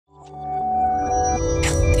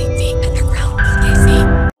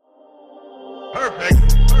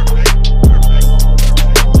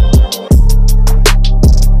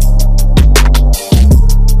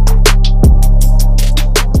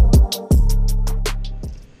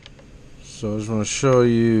So I just want to show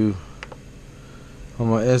you on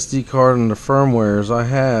my SD card and the firmwares. I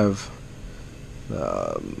have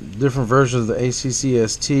different versions of the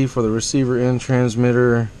ACCST for the receiver and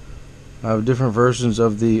transmitter. I have different versions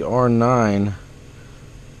of the R9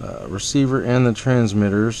 receiver and the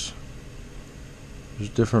transmitters. There's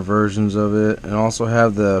different versions of it, and also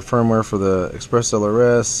have the firmware for the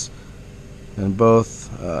ExpressLRS and both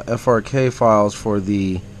FRK files for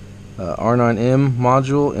the R9M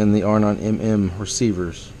module and the R9MM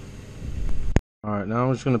receivers. Alright, now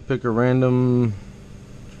I'm just going to pick a random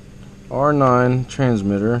R9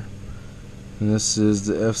 transmitter, and this is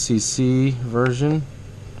the FCC version.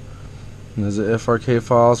 And there's the FRK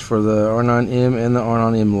files for the R9M and the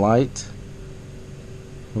R9M Lite.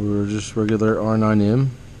 We're just regular R9M.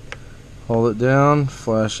 Hold it down,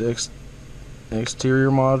 flash exterior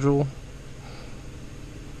module.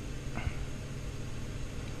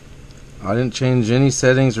 I didn't change any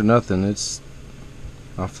settings or nothing.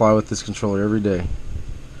 I fly with this controller every day.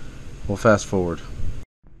 We'll fast forward.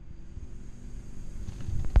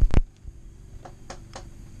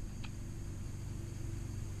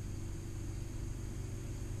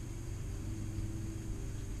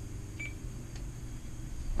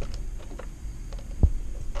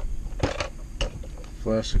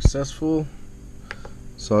 Flash successful.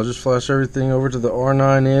 So I'll just flash everything over to the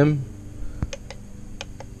R9M.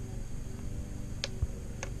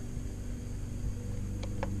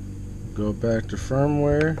 Go back to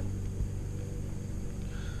firmware.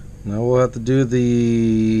 Now we'll have to do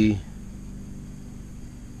the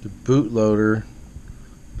bootloader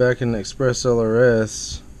back in the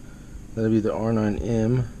ExpressLRS. That'll be the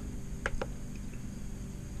R9M.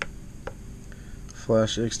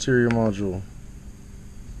 Flash exterior module.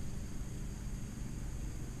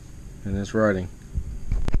 And it's writing.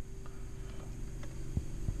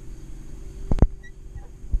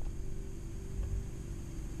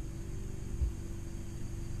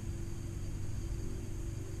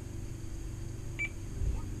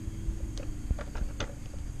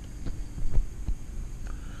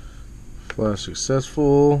 Flash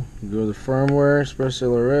successful. Go to the firmware,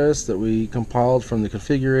 ExpressLRS that we compiled from the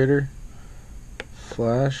configurator.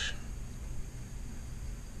 Flash.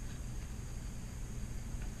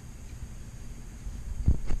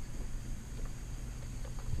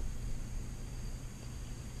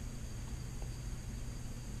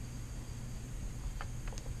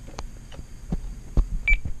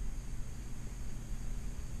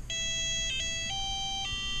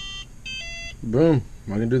 Boom.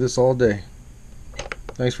 I can do this all day.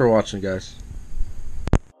 Thanks for watching, guys.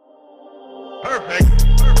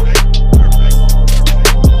 Perfect.